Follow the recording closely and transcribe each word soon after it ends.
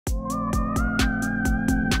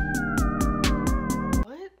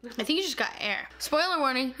I think you just got air. Spoiler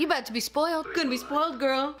warning, you about to be spoiled. Gonna be spoiled,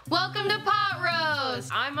 girl. Welcome to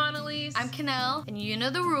Potroast. I'm Annaliese. I'm Canelle, and you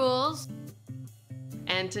know the rules.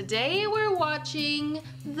 And today we're watching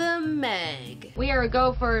The Meg. We are a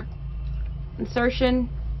go for insertion.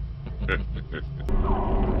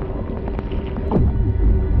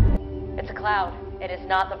 It's a cloud. It is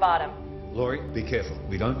not the bottom. Laurie, be careful.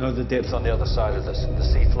 We don't know the depths on the other side of this. The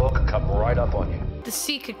seafloor could come right up on you. The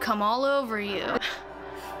sea could come all over you.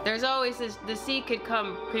 There's always this, the sea could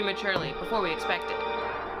come prematurely before we expect it.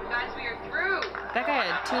 Guys, we are through. That guy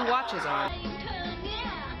had 2 watches on.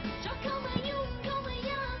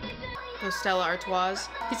 Those Stella Artois.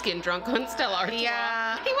 He's getting drunk on Stella Artois.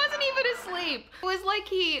 Yeah. He wasn't even asleep. It was like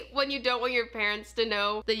when you don't want your parents to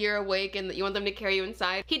know that you're awake and that you want them to carry you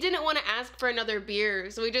inside. He didn't want to ask for another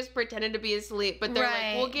beer, so he just pretended to be asleep. But they're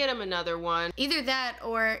like, we'll get him another one. Either that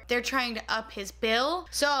or they're trying to up his bill.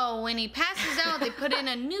 So when he passes out, they put in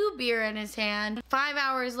a new beer in his hand. 5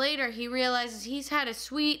 hours later, he realizes he's had a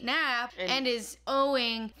sweet nap and is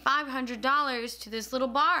owing $500 to this little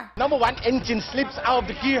bar. Number 1 engine slips out of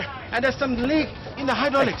the gear and there's some leak in the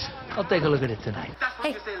hydraulics. I'll take a look at it tonight.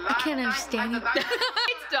 Hey, I can't understand you.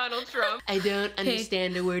 It's Donald Trump. I don't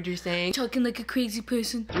understand a word you're saying. Talking like a crazy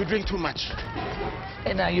person. You drink too much.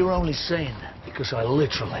 And now you're only saying that because I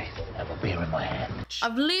literally have a beer in my hand.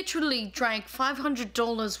 I've literally drank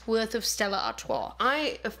 $500 worth of Stella Artois.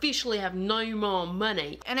 I officially have no more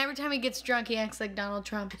money. And every time he gets drunk, he acts like Donald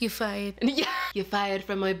Trump. You're fired. Yeah, you're fired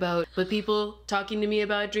from my boat. But people talking to me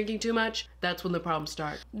about drinking too much, that's when the problems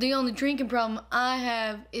start. The only drinking problem I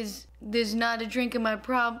have is there's not a drink in my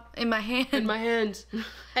hand. In my hands.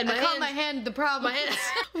 And my I call my hand the problem. My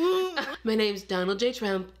hands. My name's Donald J.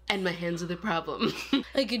 Trump, and my hands are the problem.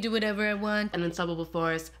 I can do whatever I want. An unstoppable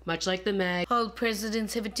force, much like the Meg. All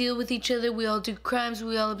presidents have a deal with each other. We all do crimes.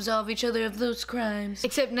 We all absolve each other of those crimes.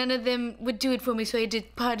 Except none of them would do it for me, so I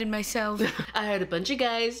did pardon myself. I hired a bunch of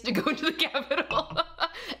guys to go into the Capitol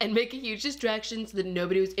and make a huge distraction so that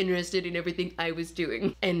nobody was interested in everything I was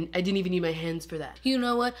doing. And I didn't even need my hands for that. You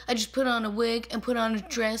know what? I just put on a wig and put on a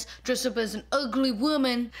dress, dress up as an ugly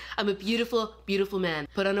woman. I'm a beautiful, beautiful man.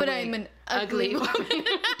 Put on a wig. But I'm an ugly woman.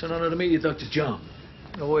 It's an honor to meet you, Dr. John.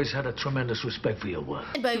 I've always had a tremendous respect for your work.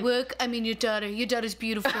 And by work, I mean your daughter. Your daughter's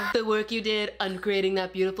beautiful. The work you did on creating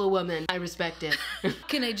that beautiful woman, I respect it.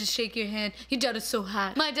 Can I just shake your hand? Your daughter's so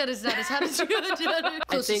hot. My daughter's not as hot as your daughter.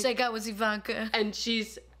 Closest I got was Ivanka. And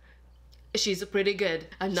she's pretty good.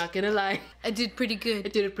 I'm not gonna lie. I did pretty good. I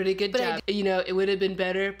did a pretty good job. You know, it would have been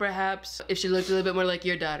better, perhaps, if she looked a little bit more like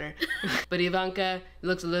your daughter. But Ivanka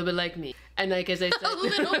looks a little bit like me. And like as I said... A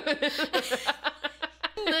little...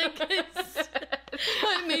 Like I said,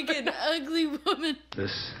 I make an ugly woman.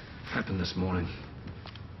 This happened this morning.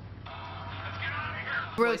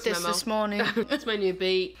 Wrote this morning. It's my new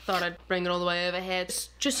beat. Thought I'd bring it all the way over here.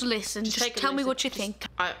 Just listen. Just tell me what you think.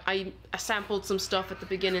 I sampled some stuff at the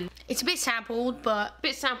beginning. It's a bit sampled, but...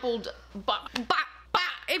 But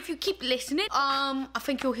if you keep listening, I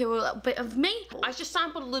think you'll hear a little bit of me. I just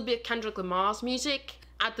sampled a little bit of Kendrick Lamar's music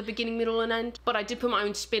at the beginning, middle, and end, but I did put my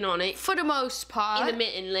own spin on it. For the most part.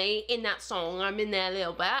 Intermittently, in that song, I'm in there a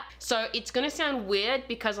little bit. So it's gonna sound weird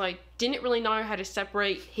because I didn't really know how to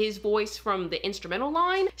separate his voice from the instrumental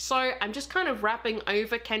line. So I'm just kind of rapping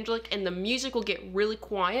over Kendrick and the music will get really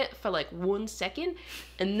quiet for like 1 second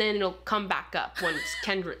and then it'll come back up when it's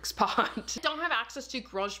Kendrick's part. Don't have access to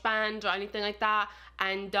GarageBand or anything like that.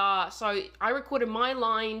 And so I recorded my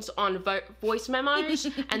lines on voice memos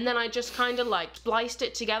and then I just kind of like spliced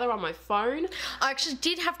it together on my phone. I actually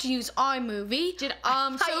did have to use iMovie.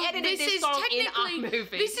 I edited this song in iMovie.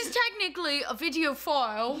 This is technically a video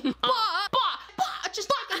file, but just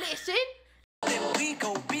like a listen.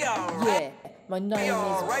 Yeah, my name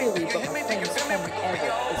is Billy, but my friends call me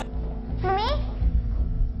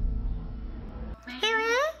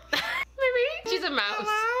Eric. Mommy? She's a mouse.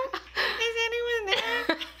 Hello? Is anyone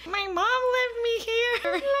there? My mom left me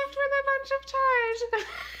here. Left with a bunch of toys.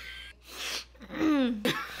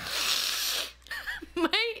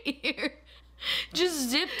 My ear just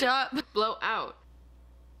zipped up. Blow out.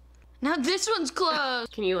 Now this one's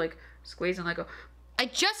closed. Can you like squeeze and like go? I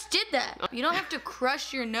just did that. You don't have to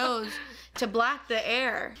crush your nose to block the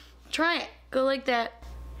air. Try it. Go like that.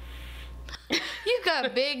 You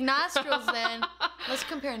got big nostrils then. Let's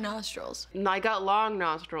compare nostrils. I got long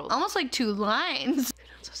nostrils. Almost like 2 lines.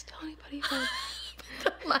 Don't just tell anybody about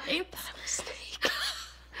The lines. that I'm a snake.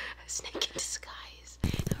 A snake in disguise.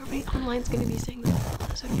 Everybody online's gonna be saying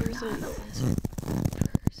that. As a person.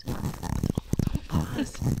 Don't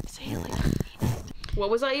pause. Say it like you mean it. What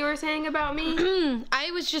was that you were saying about me? I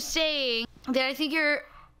was just saying that I think you're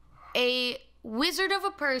a wizard of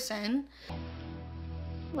a person.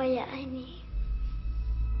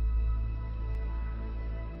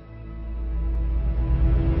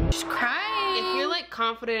 She's crying. If you're like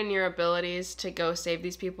confident in your abilities to go save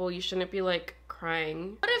these people, you shouldn't be like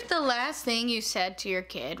crying. What if the last thing you said to your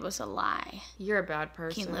kid was a lie? You're a bad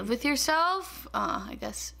person. Can you live with yourself? I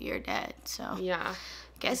guess you're dead, so. Yeah.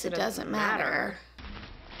 Guess it doesn't matter.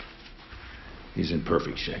 He's in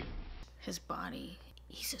perfect shape. His body,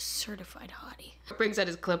 he's a certified hottie. Brings out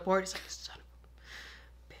his clipboard. He's like, son of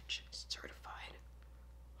a bitch, certified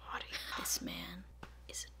hottie. This man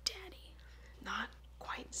is a daddy. Not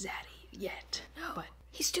quite zaddy yet. No, but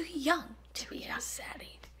he's too young to be a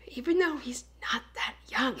zaddy. even though he's not that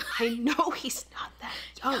young, I know he's not that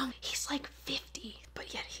young. He's like 50,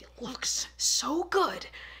 but yet he looks so good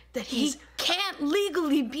that he can't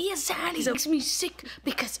legally be a zaddy. It makes me sick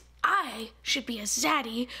because I should be a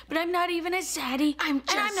zaddy, but I'm not even a zaddy. And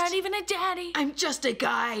I'm not even a daddy. I'm just a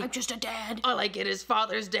guy. I'm just a dad. All I get is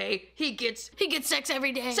Father's Day. He gets sex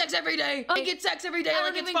every day. Sex every day. He gets sex every day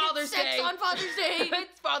like it's Father's Day. Sex on Father's Day.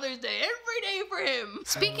 It's Father's Day every day for him.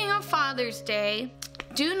 Speaking of Father's Day,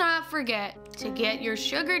 do not forget to get your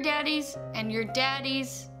sugar daddies and your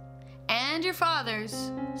daddies and your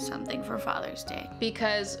fathers something for Father's Day.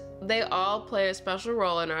 Because they all play a special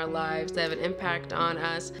role in our lives. They have an impact on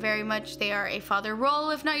us. Very much they are a father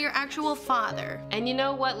role, if not your actual father. And you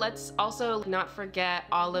know what? Let's also not forget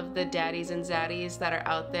all of the daddies and zaddies that are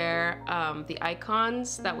out there, the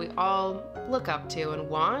icons that we all look up to and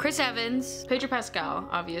want. Chris Evans. Pedro Pascal,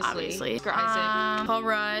 obviously. Oscar Isaac. Isaac. Paul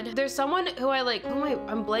Rudd. There's someone who I like,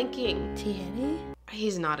 I'm blanking. T.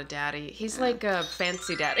 He's not a daddy. He's like a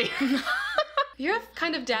fancy daddy. You're a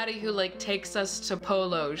kind of daddy who like takes us to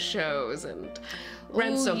polo shows and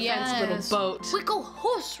rents a fancy little boat. We go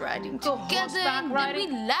horse riding together and then we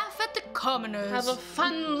laugh at the commoners. Have a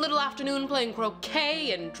fun little afternoon playing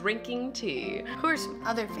croquet and drinking tea. Who are some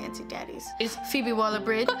other fancy daddies? Is Phoebe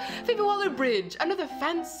Waller-Bridge. Phoebe Waller-Bridge, another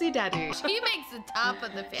fancy daddy. She makes the top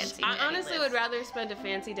of the fancy I honestly would rather spend a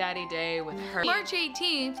fancy daddy day with her. March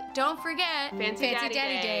 18th, don't forget, Fancy Daddy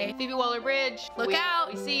Day. Phoebe Waller-Bridge. Look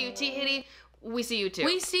out. We see you, T-Hitty. We see you too.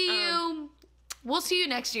 We see you. We'll see you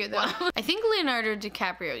next year, though. I think Leonardo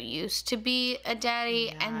DiCaprio used to be a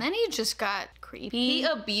daddy, and then he just got creepy. He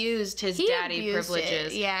abused his daddy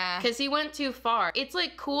privileges. Yeah. Because he went too far. It's,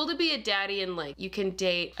 like, cool to be a daddy and, like, you can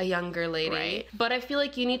date a younger lady. Right. But I feel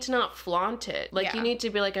like you need to not flaunt it. Like, you need to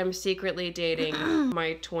be like, I'm secretly dating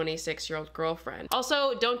my 26-year-old girlfriend.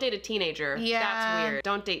 Also, don't date a teenager. Yeah. That's weird.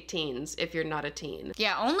 Don't date teens if you're not a teen.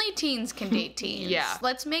 Yeah, only teens can date teens. Yeah.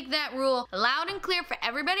 Let's make that rule loud and clear for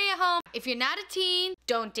everybody at home. If you're not a teen,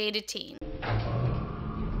 don't date a teen.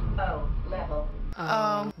 Level.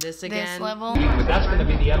 This again. This level. But that's going to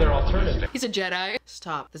be the other alternative. He's a Jedi.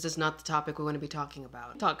 Stop. This is not the topic we want to be talking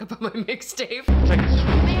about. Talk about my mixtape.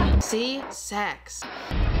 See? Sex.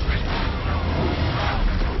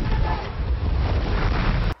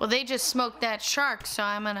 Well, they just smoked that shark, so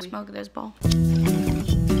I'm gonna smoke this bowl.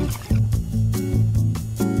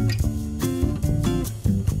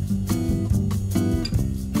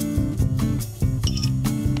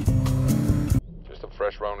 Just a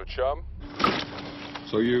fresh round of chum.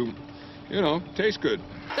 So you know, tastes good.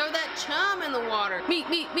 Throw that chum in the water. Meat,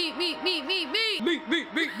 meat, meat, meat, meat, meat, meat. Meat,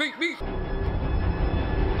 meat, meat, meat, meat. What?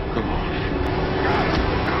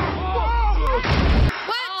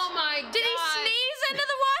 Oh my God. Did he sneeze into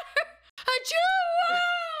the water?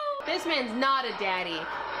 Achoo! This man's not a daddy.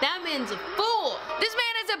 That man's a fool. This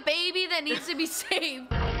man is a baby that needs to be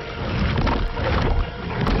saved.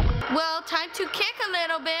 Well, time to kick a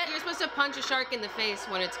little bit. You're supposed to punch a shark in the face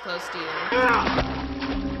when it's close to you.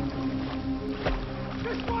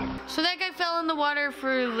 So that guy fell in the water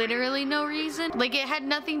for literally no reason. Like, it had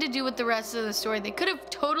nothing to do with the rest of the story. They could have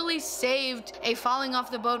totally saved a falling off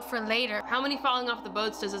the boat for later. How many falling off the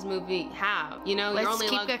boats does this movie have? You know, Let's you're only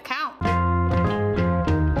keep allowed... a count.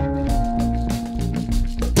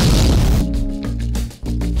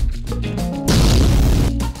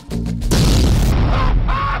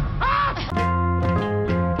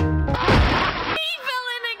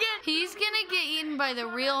 By the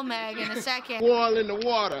real Meg in a second. Wall in the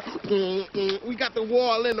water. We got the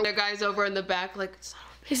wall in the... The guy's over in the back like...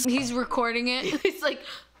 He's recording it. He's like...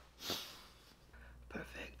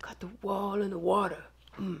 Perfect. Got the wall in the water.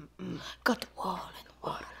 Got the wall in the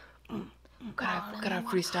water. Gotta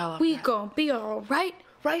freestyle off We that. gon' be alright.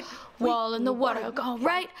 Right? Wall in the water. Go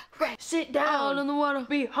right. Sit down. All in the water.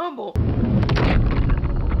 Be humble.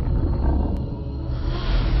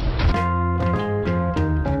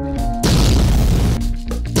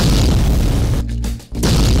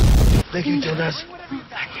 Thank you, Jonas.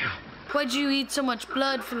 Thank you. Why'd you eat so much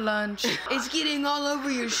blood for lunch? It's getting all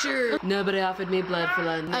over your shirt. Nobody offered me blood for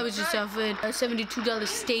lunch. I was just offered a $72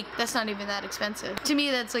 steak. That's not even that expensive. To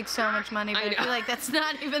me, that's like so much money, but I feel like that's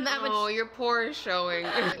not even that much. Oh, your pore is showing.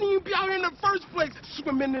 You be out here in the first place,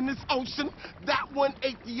 swimming in this ocean. That one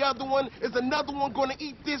ate the other one. Is another one gonna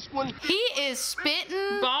eat this one? He is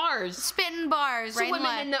spitting Bars. Spitting bars. Right Swimming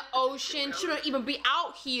and in the ocean. Shouldn't even be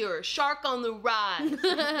out here. Shark on the rise.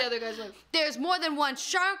 The other guy's like, There's more than one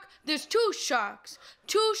shark. There's two sharks.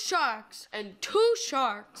 Two sharks. and Two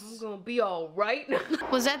sharks. I'm gonna be all right.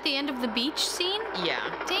 Was that the end of the beach scene? Yeah.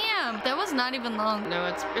 Damn, that was not even long. No,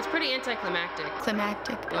 it's pretty anticlimactic.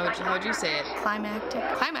 Climactic. How'd you say it? Climactic.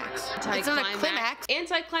 Climax. It's not a climax.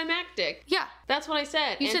 Anticlimactic. Yeah. That's what I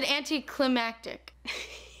said. You said anticlimactic.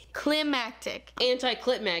 Climactic.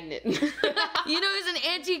 Anti-clip magnet. You know who's an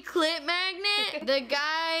anti-clip magnet? The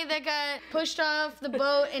guy that got pushed off the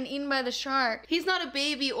boat and eaten by the shark. He's not a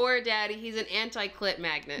baby or a daddy. He's an anti-clip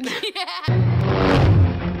magnet. Yeah.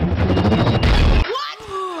 What?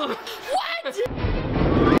 What?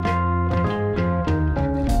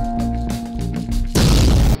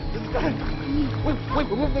 Wait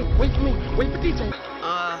for me. Wait for DJ.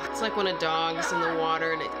 It's like when a dog's in the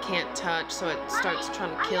water and it can't touch, so it starts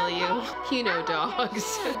trying to kill you. You know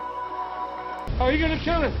dogs. How are you gonna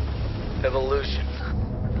kill him? Evolution.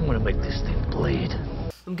 I'm gonna make this thing bleed.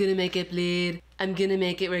 I'm gonna make it bleed. I'm gonna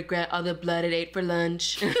make it regret all the blood it ate for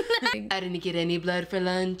lunch. I didn't get any blood for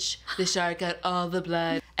lunch. The shark got all the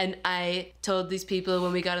blood. And I told these people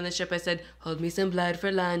when we got on the ship, I said, hold me some blood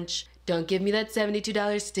for lunch. Don't give me that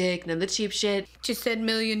 $72 steak, none of the cheap shit. Just said $1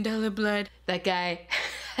 million blood. That guy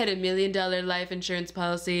had $1 million life insurance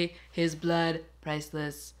policy. His blood,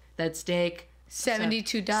 priceless. That steak,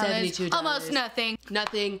 $72. $72. Almost nothing.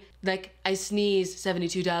 Nothing. Like, I sneeze,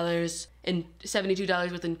 $72. And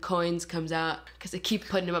 $72 worth in coins comes out. Because I keep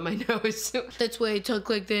putting them up my nose. That's why I talk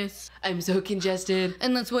like this. I'm so congested.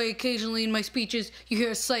 And that's why occasionally in my speeches you hear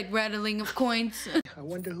a slight rattling of coins. I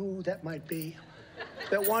wonder who that might be.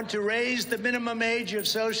 That want to raise the minimum age of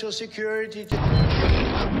Social Security to...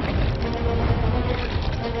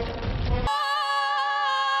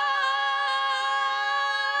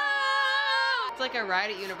 It's like a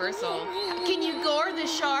ride at Universal. Can you gore the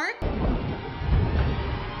shark?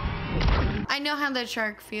 I know how that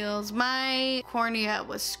shark feels. My cornea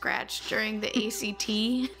was scratched during the ACT,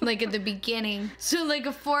 like at the beginning. So like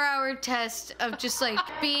a 4-hour test of just like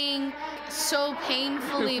being so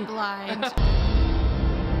painfully blind.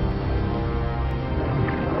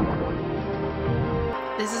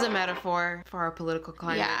 This is a metaphor for our political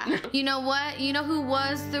climate. Yeah. You know what? You know who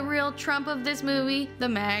was the real Trump of this movie? The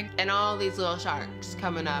Meg. And all these little sharks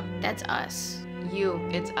coming up. That's us. You.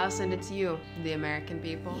 It's us and it's you, the American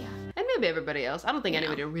people. Yeah. And maybe everybody else. I don't think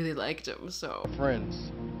anybody really liked him, so.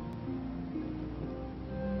 Friends.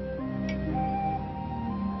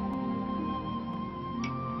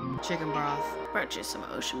 Chicken broth. Brought you some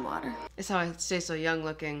ocean water. It's how I stay so young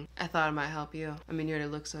looking. I thought it might help you. I mean, you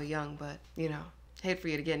already look so young, but, you know, hate for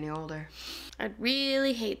you to get any older. I'd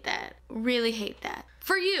really hate that. Really hate that.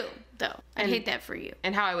 For you, though. I'd hate that for you.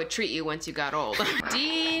 And how I would treat you once you got old.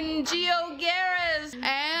 Dean Giogaris.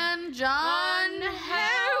 And John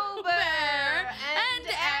Helber. And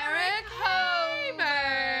Eric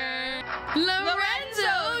Homer.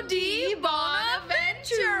 Lorenzo Di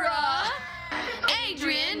Bonaventura.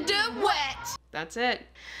 Adrian DeWitt. That's it.